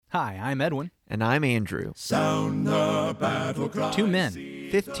Hi, I'm Edwin. And I'm Andrew. Sound the battle cry. 2 men,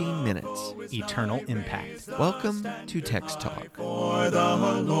 15 minutes. eternal impact. Welcome to Text Talk. For the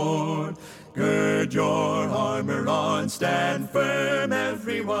Lord, gird your armor on, stand firm,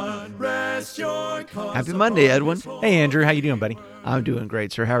 everyone. Rest your cause. Happy Monday, Edwin. Hey, Andrew, how you doing, buddy? I'm doing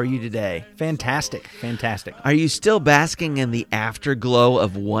great, sir. How are you today? Fantastic. Are you still basking in the afterglow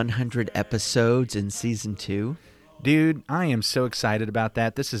of 100 episodes in Season 2? Dude, I am so excited about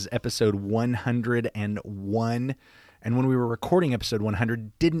that. This is episode 101. And when we were recording episode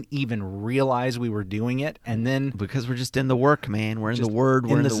 100, didn't even realize we were doing it. And then Because we're just in the work, man. We're in the just Word,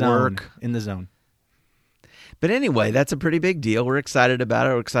 we're in the zone, work. In the zone. But anyway, that's a pretty big deal. We're excited about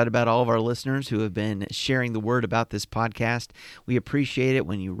it. We're excited about all of our listeners who have been sharing the word about this podcast. We appreciate it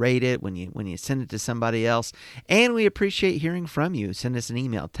when you rate it, when you send it to somebody else. And we appreciate hearing from you. Send us an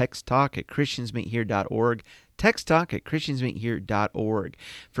email, texttalk@christiansmeethere.org. texttalk@christiansmeethere.org.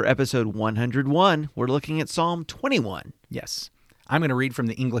 For episode 101, we're looking at Psalm 21. Yes. I'm going to read from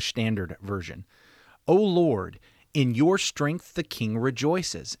the English Standard Version. O Lord, in your strength the king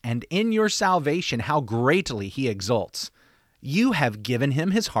rejoices, and in your salvation how greatly he exults. You have given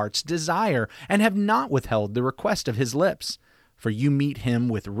him his heart's desire, and have not withheld the request of his lips. For you meet him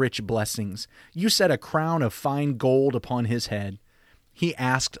with rich blessings. You set a crown of fine gold upon his head. He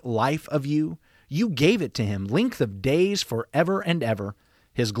asked life of you. You gave it to him, length of days forever and ever.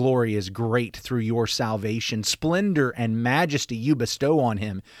 His glory is great through your salvation. Splendor and majesty you bestow on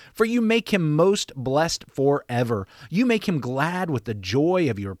him, for you make him most blessed forever. You make him glad with the joy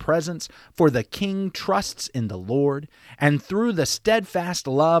of your presence, for the king trusts in the Lord, and through the steadfast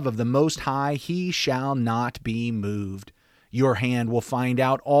love of the Most High he shall not be moved. Your hand will find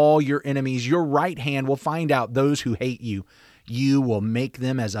out all your enemies. Your right hand will find out those who hate you. You will make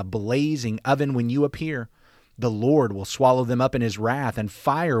them as a blazing oven when you appear. The Lord will swallow them up in his wrath, and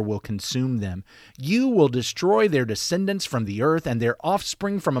fire will consume them. You will destroy their descendants from the earth, and their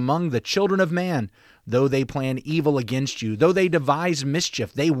offspring from among the children of man. Though they plan evil against you, though they devise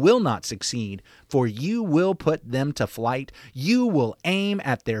mischief, they will not succeed, for you will put them to flight. You will aim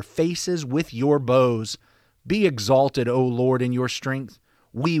at their faces with your bows. Be exalted, O Lord, in your strength.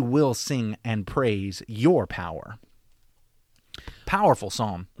 We will sing and praise your power. Powerful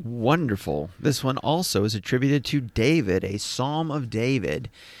psalm. Wonderful. This one also is attributed to David, a Psalm of David.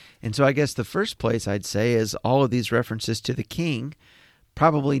 And so I guess the first place I'd say is all of these references to the king,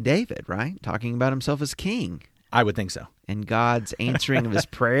 probably David, right? Talking about himself as king. I would think so. And God's answering of his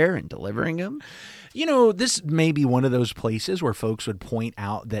prayer and delivering him. You know, this may be one of those places where folks would point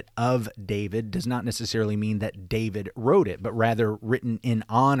out that of David does not necessarily mean that David wrote it, but rather written in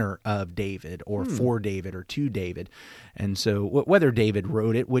honor of David or for David or to David. And so whether David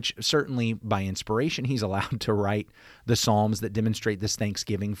wrote it, which certainly by inspiration, he's allowed to write the Psalms that demonstrate this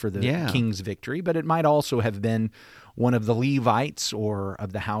thanksgiving for the king's victory, but it might also have been one of the Levites or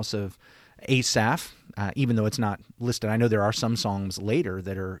of the house of Asaph, even though it's not listed. I know there are some songs later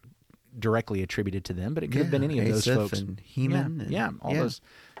that are directly attributed to them, but it could have been any of those folks. And Heman. Those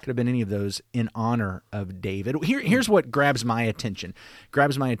could have been any of those in honor of David. Here's what grabs my attention.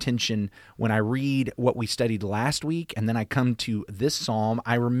 Grabs my attention when I read what we studied last week, and then I come to this psalm.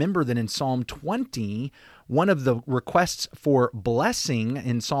 I remember that in Psalm 20, one of the requests for blessing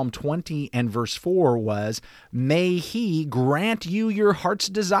in Psalm 20 and verse 4 was, "May he grant you your heart's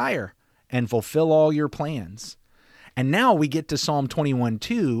desire and fulfill all your plans." And now we get to Psalm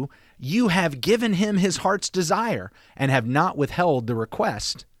 21:2, "You have given him his heart's desire and have not withheld the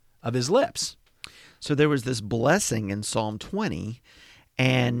request of his lips." So there was this blessing in Psalm 20,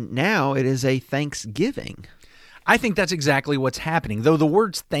 and now it is a thanksgiving. I think that's exactly what's happening. Though the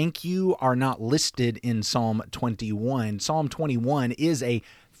words thank you are not listed in Psalm 21, Psalm 21 is a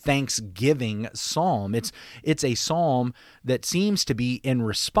thanksgiving psalm. It's a psalm that seems to be in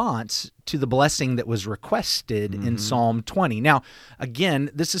response to the blessing that was requested in Psalm 20. Now, again,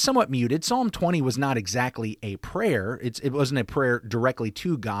 this is somewhat muted. Psalm 20 was not exactly a prayer. It wasn't a prayer directly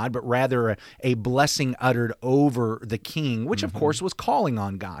to God, but rather a blessing uttered over the king, which of course was calling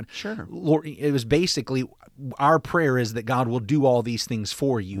on God. Sure. Lord, it was basically, our prayer is that God will do all these things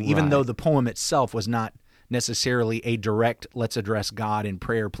for you, even though the poem itself was not necessarily a direct, let's address God in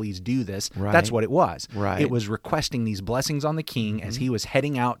prayer, please do this. Right. That's what it was. Right. It was requesting these blessings on the king as he was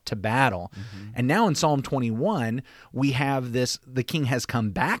heading out to battle. And now in Psalm 21, we have this, the king has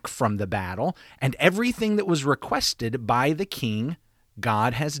come back from the battle, and everything that was requested by the king,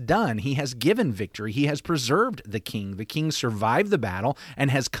 God has done. He has given victory. He has preserved the king. The king survived the battle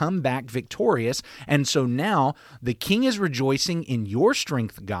and has come back victorious. And so now the king is rejoicing in your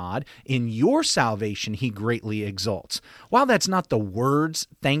strength, God. In your salvation, he greatly exalts. While that's not the words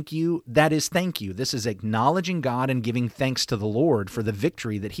thank you, that is thank you. This is acknowledging God and giving thanks to the Lord for the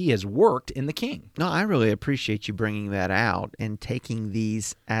victory that he has worked in the king. No, I really appreciate you bringing that out and taking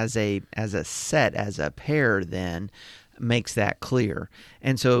these as a set, as a pair then makes that clear.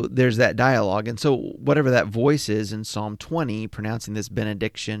 And so there's that dialogue. And so whatever that voice is in Psalm 20, pronouncing this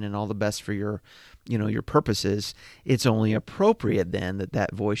benediction and all the best for your purposes, it's only appropriate then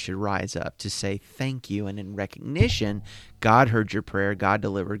that voice should rise up to say thank you. And in recognition, God heard your prayer, God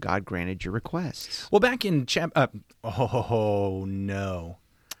delivered, God granted your requests. Well, back in oh, no.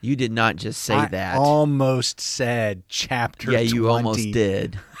 You did not just say that. I almost said chapter 20. Yeah, you almost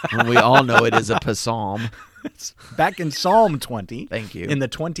did. And we all know it is a psalm. Back in Psalm 20. Thank you. In the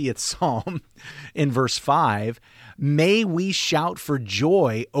 20th Psalm, in verse 5, may we shout for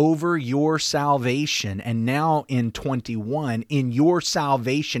joy over your salvation. And now in 21, in your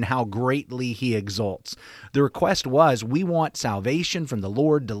salvation, how greatly he exalts. The request was, we want salvation from the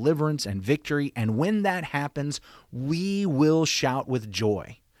Lord, deliverance and victory. And when that happens, we will shout with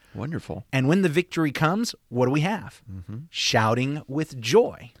joy. Wonderful. And when the victory comes, what do we have? Mm-hmm. Shouting with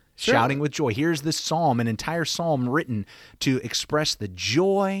joy. Sure. Shouting with joy. Here's this psalm, an entire psalm written to express the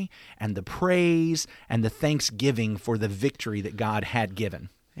joy and the praise and the thanksgiving for the victory that God had given.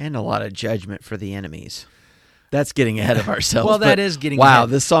 And a lot of judgment for the enemies. That's getting ahead of ourselves. Well, that is getting wow, ahead.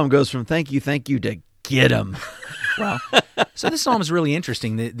 This psalm goes from thank you to get them. Well, so this psalm is really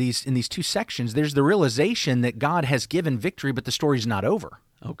interesting. In these two sections, there's the realization that God has given victory, but the story's not over.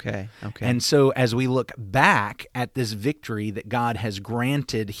 Okay. And so as we look back at this victory that God has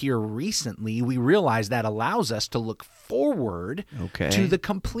granted here recently, we realize that allows us to look forward to the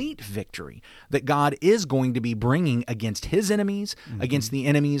complete victory that God is going to be bringing against his enemies, against the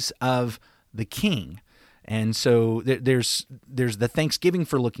enemies of the king. And so there's the thanksgiving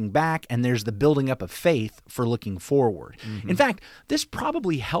for looking back, and there's the building up of faith for looking forward. Mm-hmm. In fact, this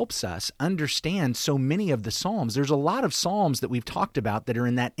probably helps us understand so many of the Psalms. There's a lot of Psalms that we've talked about that are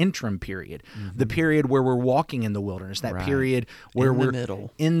in that interim period, the period where we're walking in the wilderness, that period where we're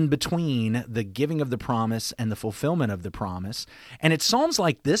in between the giving of the promise and the fulfillment of the promise. And it's Psalms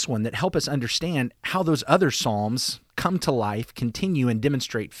like this one that help us understand how those other Psalms come to life, continue, and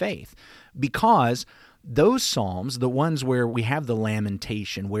demonstrate faith. Because those Psalms, the ones where we have the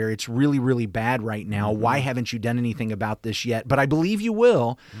lamentation, where it's really, really bad right now, why haven't you done anything about this yet? But I believe you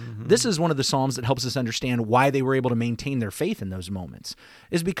will. This is one of the Psalms that helps us understand why they were able to maintain their faith in those moments,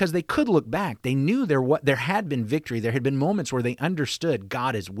 is because they could look back. They knew there had been victory. There had been moments where they understood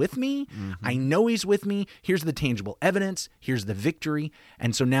God is with me. I know he's with me. Here's the tangible evidence. Here's the victory.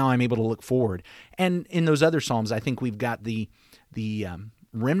 And so now I'm able to look forward. And in those other Psalms, I think we've got the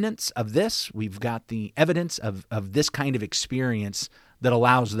remnants of this. We've got the evidence of this kind of experience that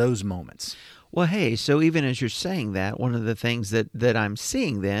allows those moments. Well, hey, so even as you're saying that, one of the things that I'm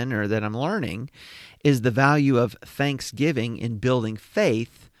seeing then, or that I'm learning, is the value of thanksgiving in building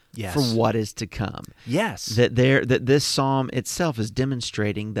faith for what is to come. Yes. That this psalm itself is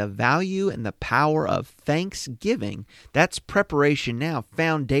demonstrating the value and the power of thanksgiving. That's preparation now,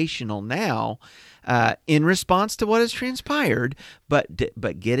 foundational now, in response to what has transpired, but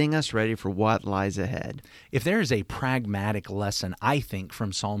getting us ready for what lies ahead. If there is a pragmatic lesson, I think,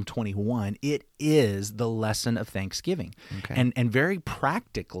 from Psalm 21, it is the lesson of thanksgiving. Okay. And very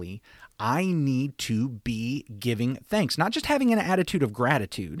practically, I need to be giving thanks, not just having an attitude of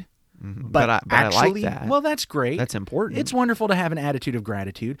gratitude, but actually, I like that. Well, that's great. That's important. It's wonderful to have an attitude of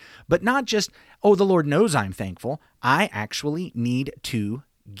gratitude, but not just, oh, the Lord knows I'm thankful. I actually need to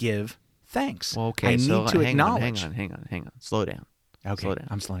give thanks. Well, okay, I need to acknowledge. Hang on. Slow down. Okay, Slow down.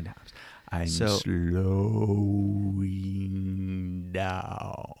 I'm slowing down. I'm slowing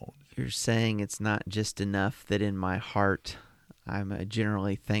down. You're saying it's not just enough that in my heart I'm a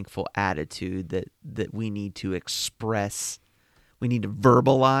generally thankful attitude that we need to express. We need to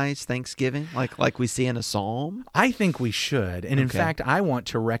verbalize thanksgiving like we see in a psalm? I think we should. And in fact, I want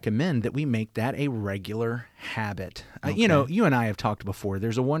to recommend that we make that a regular habit. You and I have talked before.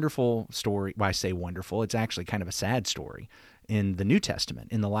 There's a wonderful story. Well, I say wonderful. It's actually kind of a sad story in the New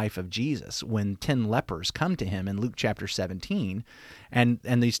Testament, in the life of Jesus, when 10 lepers come to him in Luke chapter 17. And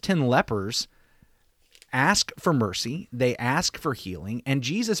these 10 lepers ask for mercy, they ask for healing, and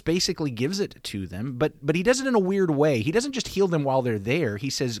Jesus basically gives it to them, but he does it in a weird way. He doesn't just heal them while they're there. He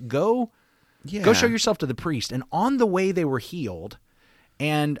says, go show yourself to the priest. And on the way they were healed,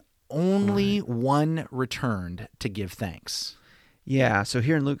 and only one returned to give thanks. Yeah, so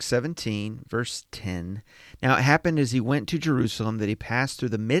here in Luke 17, verse 10, now it happened as he went to Jerusalem that he passed through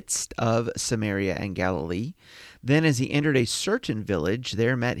the midst of Samaria and Galilee. Then as he entered a certain village,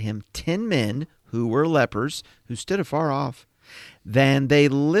 there met him 10 men who were lepers, who stood afar off. Then they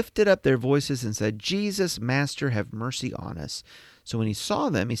lifted up their voices and said, Jesus, Master, have mercy on us. So when he saw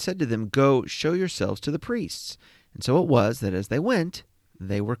them, he said to them, Go, show yourselves to the priests. And so it was that as they went,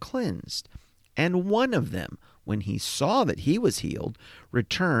 they were cleansed. And one of them, when he saw that he was healed,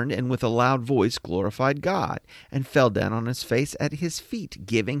 returned and with a loud voice glorified God, and fell down on his face at his feet,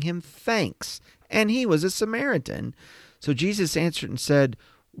 giving him thanks. And he was a Samaritan. So Jesus answered and said,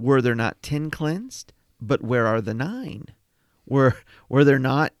 Were there not 10 cleansed? But where are the 9? Were there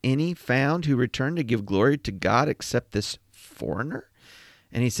not any found who returned to give glory to God except this foreigner?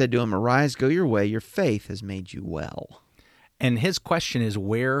 And he said to him, Arise, go your way, your faith has made you well. And his question is,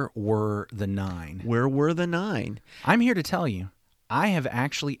 where were the 9? Where were the 9? I'm here to tell you, I have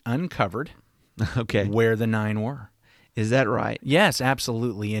actually uncovered Okay. where the 9 were. Is that right? Yes,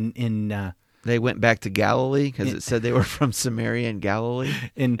 absolutely. They went back to Galilee because it said they were from Samaria and Galilee.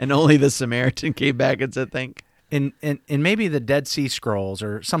 In- and only the Samaritan came back and said, Thank. In maybe the Dead Sea Scrolls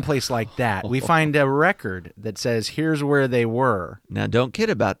or someplace like that, we find a record that says, here's where they were. Now, don't kid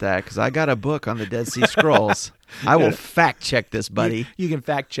about that because I got a book on the Dead Sea Scrolls. I will fact check this, buddy. You can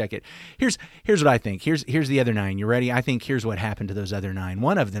fact check it. Here's what I think. Here's the other 9. You ready? I think here's what happened to those other 9.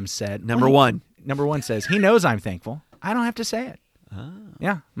 One of them said, Number one says, he knows I'm thankful. I don't have to say it. Oh.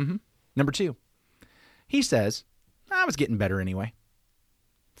 Yeah. Mm-hmm. Number 2, he says, I was getting better anyway.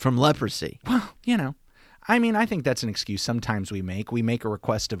 From leprosy. Well, I mean, I think that's an excuse sometimes we make. We make a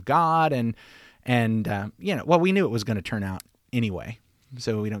request of God and we knew it was going to turn out anyway,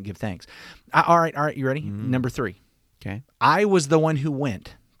 so we don't give thanks. All right, you ready? Mm-hmm. Number 3. Okay. I was the one who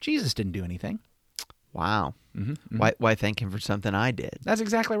went. Jesus didn't do anything. Wow. Mm-hmm, mm-hmm. Why thank him for something I did? That's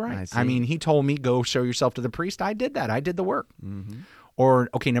exactly right. I mean, he told me, go show yourself to the priest. I did that. I did the work. Mm-hmm. Or,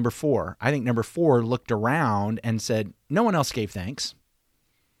 okay, number 4. I think number 4 looked around and said, no one else gave thanks.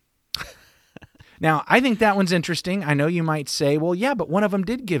 Now, I think that one's interesting. I know you might say, well, yeah, but one of them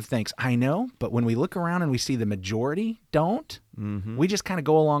did give thanks. I know, but when we look around and we see the majority don't, we just kind of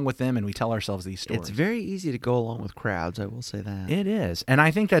go along with them and we tell ourselves these stories. It's very easy to go along with crowds, I will say that. It is. And I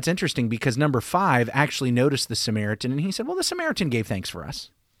think that's interesting because number 5 actually noticed the Samaritan, and he said, well, the Samaritan gave thanks for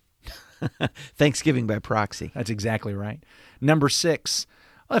us. Thanksgiving by proxy. That's exactly right. Number 6,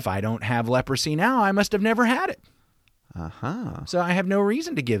 well, if I don't have leprosy now, I must have never had it. Uh-huh. So I have no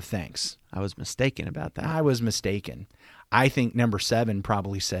reason to give thanks. I was mistaken about that. I was mistaken. I think number 7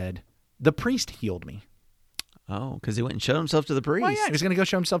 probably said, the priest healed me. Oh, because he went and showed himself to the priest. Well, yeah, he was going to go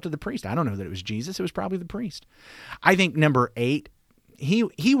show himself to the priest. I don't know that it was Jesus. It was probably the priest. I think number 8,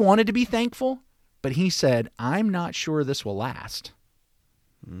 he wanted to be thankful, but he said, I'm not sure this will last.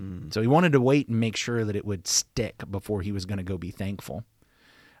 So he wanted to wait and make sure that it would stick before he was going to go be thankful.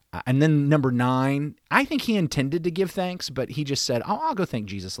 And then number 9, I think he intended to give thanks, but he just said, I'll go thank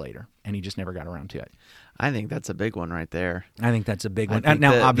Jesus later. And he just never got around to it. I think that's a big one right there. I think that's a big one.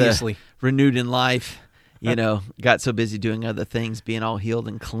 Now, obviously, renewed in life, got so busy doing other things, being all healed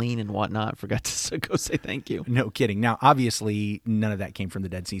and clean and whatnot, forgot to go say thank you. No kidding. Now, obviously, none of that came from the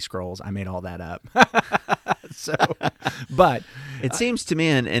Dead Sea Scrolls. I made all that up. But it seems to me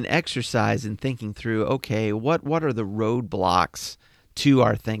an exercise in thinking through, okay, what are the roadblocks to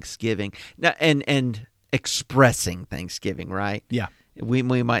our Thanksgiving now, and expressing Thanksgiving, right? Yeah. We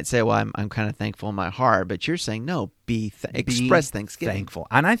might say, well, I'm kind of thankful in my heart, but you're saying, no, express Thanksgiving. Thankful.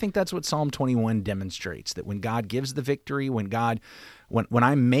 And I think that's what Psalm 21 demonstrates, that when God gives the victory, when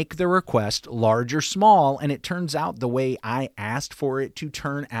I make the request, large or small, and it turns out the way I asked for it to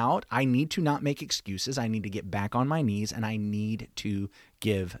turn out, I need to not make excuses. I need to get back on my knees, and I need to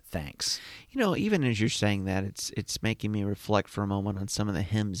give thanks. Even as you're saying that, it's making me reflect for a moment on some of the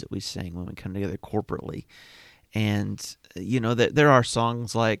hymns that we sing when we come together corporately. And, there are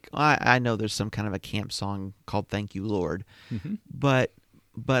songs like, I know there's some kind of a camp song called Thank You, Lord. Mm-hmm. But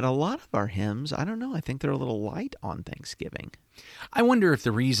a lot of our hymns, I don't know, I think they're a little light on Thanksgiving. I wonder if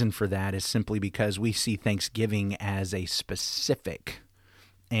the reason for that is simply because we see Thanksgiving as a specific.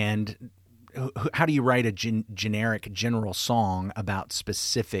 And how do you write a generic, general song about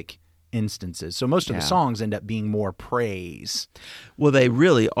specific instances? So most of the songs end up being more praise. Well, they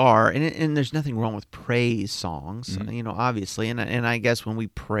really are, and there's nothing wrong with praise songs, obviously. And I guess when we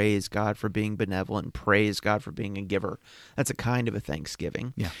praise God for being benevolent, praise God for being a giver, that's a kind of a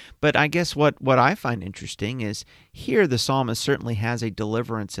thanksgiving. Yeah. But I guess what I find interesting is here the psalmist certainly has a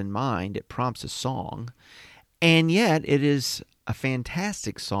deliverance in mind. It prompts a song, and yet it is a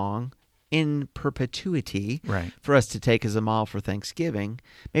fantastic song in perpetuity Right. for us to take as a model for Thanksgiving.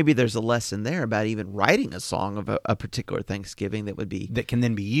 Maybe there's a lesson there about even writing a song of a particular Thanksgiving that would be That can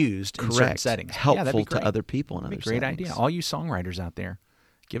then be used in certain correct, settings. helpful to great. other people in That'd other be a great settings. idea. All you songwriters out there,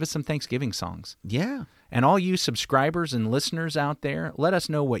 give us some Thanksgiving songs. Yeah. And all you subscribers and listeners out there, let us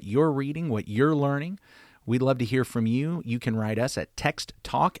know what you're reading, what you're learning. We'd love to hear from you. You can write us at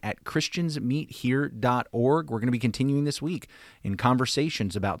texttalk@christiansmeethere.org. We're going to be continuing this week in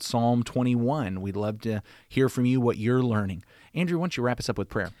conversations about Psalm 21. We'd love to hear from you what you're learning. Andrew, why don't you wrap us up with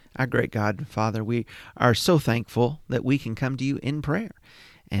prayer? Our great God and Father, we are so thankful that we can come to you in prayer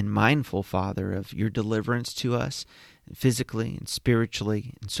and mindful, Father, of your deliverance to us physically and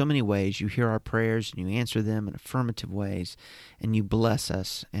spiritually. In so many ways, you hear our prayers and you answer them in affirmative ways, and you bless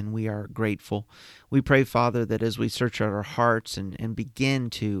us, and we are grateful. We pray, Father, that as we search out our hearts and begin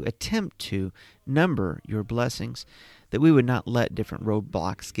to attempt to number your blessings, that we would not let different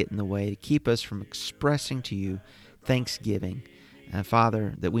roadblocks get in the way to keep us from expressing to you thanksgiving.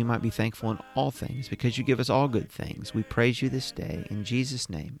 Father, that we might be thankful in all things because you give us all good things. We praise you this day. In Jesus'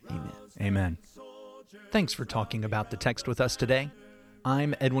 name, amen. Amen. Thanks for talking about the text with us today.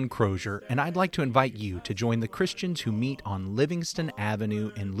 I'm Edwin Crozier, and I'd like to invite you to join the Christians who meet on Livingston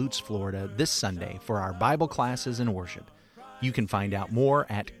Avenue in Lutz, Florida this Sunday for our Bible classes and worship. You can find out more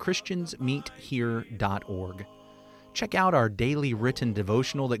at christiansmeethere.org. Check out our daily written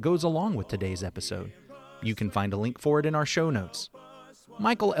devotional that goes along with today's episode. You can find a link for it in our show notes.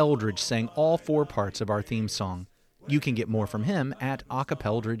 Michael Eldridge sang all 4 parts of our theme song. You can get more from him at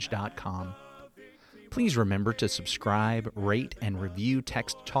acapeldridge.com. Please remember to subscribe, rate, and review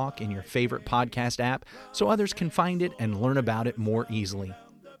Text Talk in your favorite podcast app so others can find it and learn about it more easily.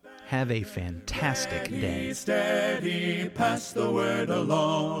 Have a fantastic day. Steady, pass the word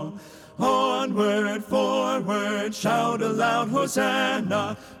along. Onward, forward, shout aloud,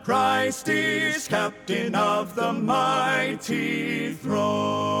 Hosanna. Christ is captain of the mighty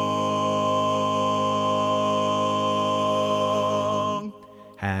throng.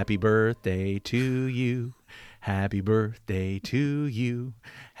 Happy birthday to you. Happy birthday to you.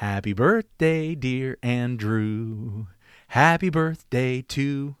 Happy birthday, dear Andrew. Happy birthday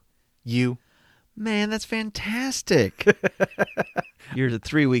to you. Man, that's fantastic. You're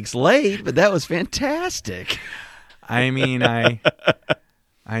 3 weeks late, but that was fantastic. I mean, I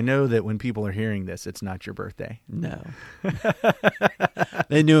know that when people are hearing this, it's not your birthday. No.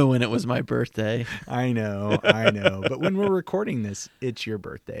 They knew when it was my birthday. I know. But when we're recording this, it's your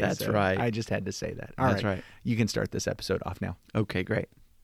birthday. That's so right. I just had to say that. All That's right. You can start this episode off now. Okay, great.